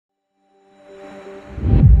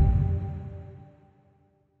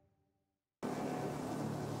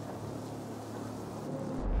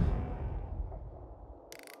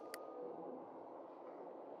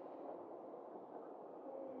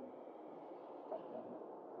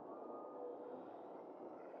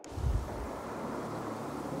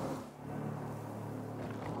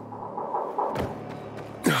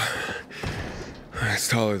It's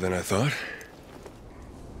taller than I thought.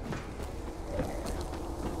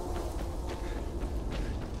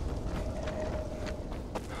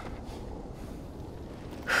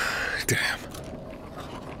 Damn.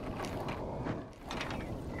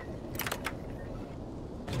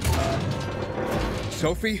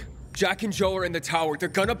 Sophie, Jack and Joe are in the tower. They're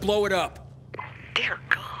gonna blow it up. Dear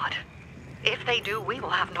God. If they do, we will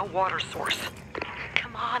have no water source.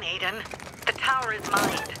 Come on, Aiden. The tower is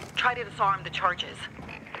mined. Try to disarm the charges.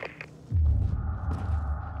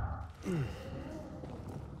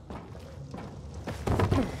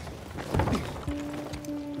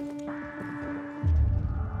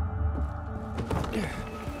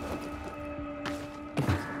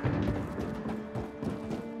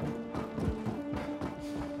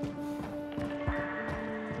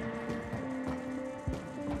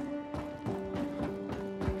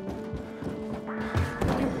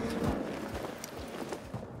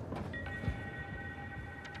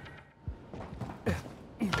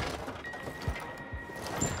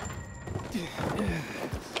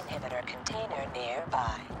 Inhibitor container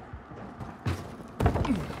nearby.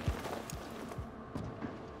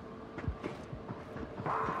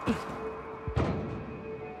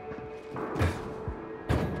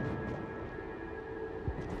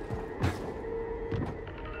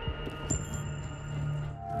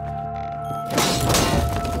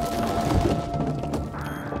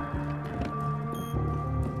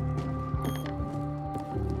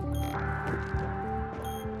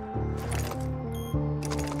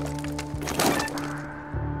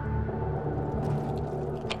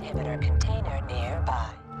 Inhibitor container nearby.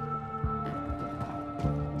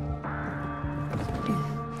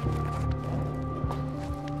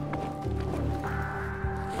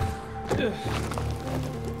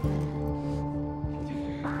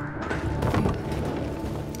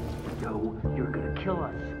 No, you're gonna kill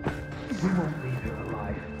us. We won't leave here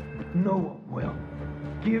alive. No one will.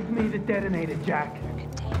 Give me the detonator, Jack.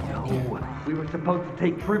 Container No, nearby. we were supposed to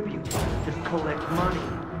take tribute. Just collect money.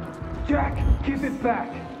 Jack, give it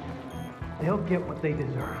back. They'll get what they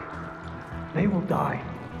deserve. They will die.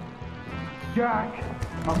 Jack,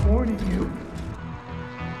 I'm warning you.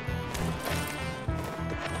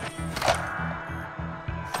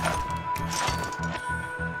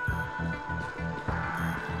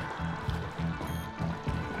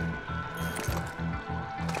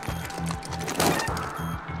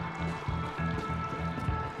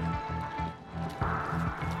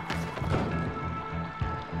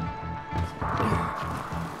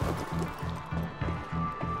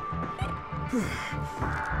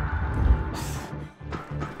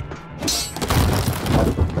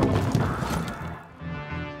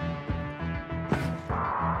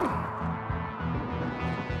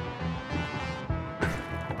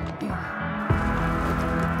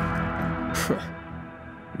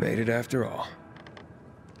 Made it after all.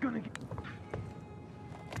 Gonna get...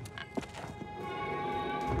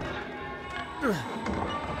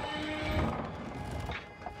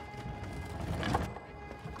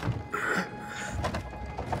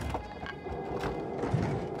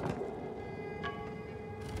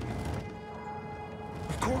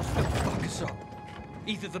 Of course they'll fuck us up.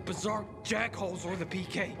 Either the Bizarre jackholes or the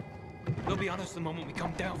PK. They'll be on us the moment we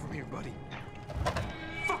come down from here, buddy.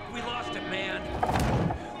 Fuck, we lost it, man.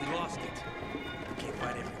 We lost it. We can't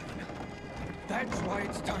fight everyone. That's why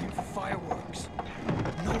it's time for fireworks.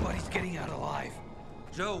 Nobody's getting out alive.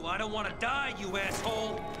 Joe, I don't want to die, you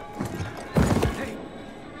asshole! Hey,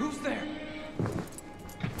 who's there?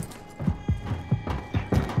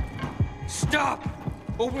 Stop!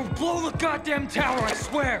 Or we'll blow the goddamn tower, I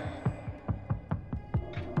swear!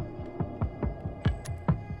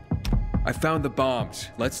 I found the bombs.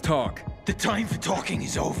 Let's talk. The time for talking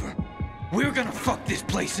is over. We're gonna fuck this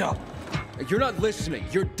place up. You're not listening.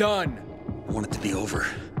 You're done. I want it to be over.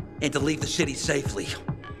 And to leave the city safely.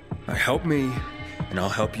 Help me, and I'll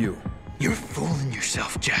help you. You're fooling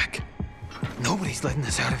yourself, Jack. Nobody's letting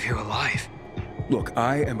us out of here alive. Look,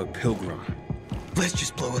 I am a pilgrim. Let's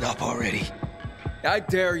just blow it up already. I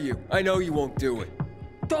dare you. I know you won't do it.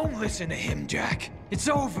 Don't listen to him, Jack. It's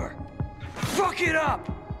over. Fuck it up!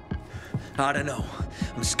 I don't know.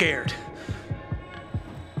 I'm scared.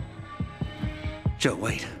 Joe,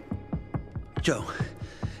 wait. Joe,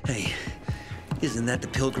 hey, isn't that the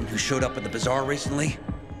pilgrim who showed up at the bazaar recently?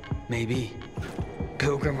 Maybe.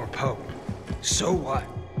 Pilgrim or Pope. So what?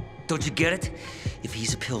 Don't you get it? If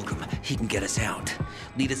he's a pilgrim, he can get us out.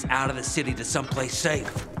 Lead us out of the city to someplace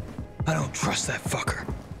safe. I don't trust that fucker.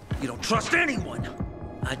 You don't trust anyone.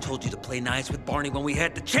 I told you to play nice with Barney when we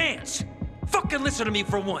had the chance. Fucking listen to me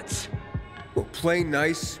for once. Well, play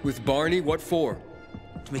nice with Barney? What for?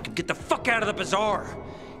 to make him get the fuck out of the bazaar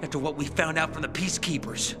after what we found out from the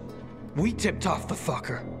peacekeepers. We tipped off the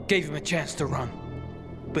fucker, gave him a chance to run.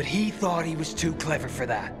 But he thought he was too clever for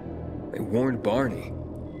that. They warned Barney.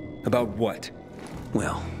 About what?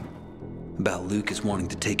 Well, about Lucas wanting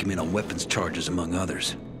to take him in on weapons charges, among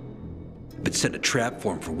others. But set a trap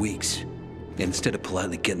for him for weeks. And instead of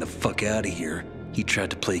politely getting the fuck out of here, he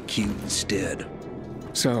tried to play cute instead.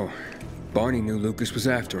 So, Barney knew Lucas was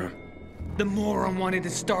after him. The moron wanted to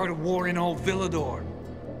start a war in old Villador.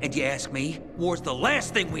 And you ask me, war's the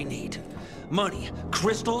last thing we need. Money,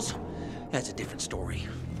 crystals, that's a different story.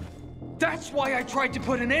 That's why I tried to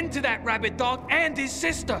put an end to that rabbit dog and his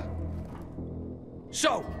sister.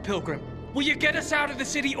 So, Pilgrim, will you get us out of the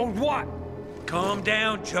city or what? Calm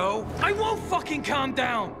down, Joe. I won't fucking calm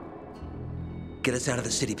down! Get us out of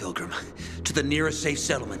the city, Pilgrim, to the nearest safe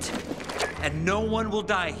settlement. And no one will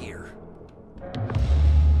die here.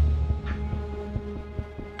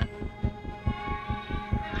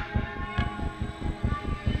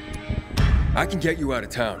 I can get you out of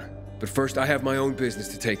town, but first I have my own business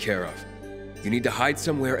to take care of. You need to hide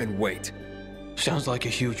somewhere and wait. Sounds like a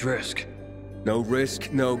huge risk. No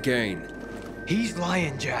risk, no gain. He's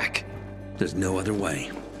lying, Jack. There's no other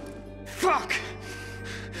way. Fuck!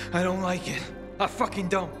 I don't like it. I fucking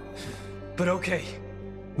don't. But okay.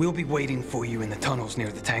 We'll be waiting for you in the tunnels near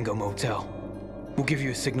the Tango Motel. We'll give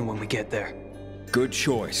you a signal when we get there. Good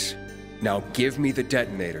choice. Now give me the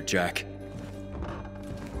detonator, Jack.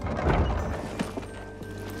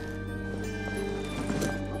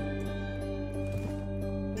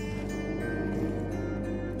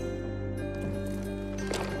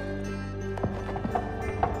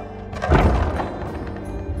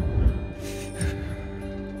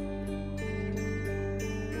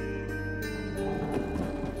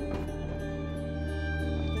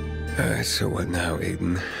 So what now,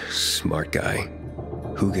 Aiden? Smart guy.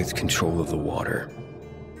 Who gets control of the water?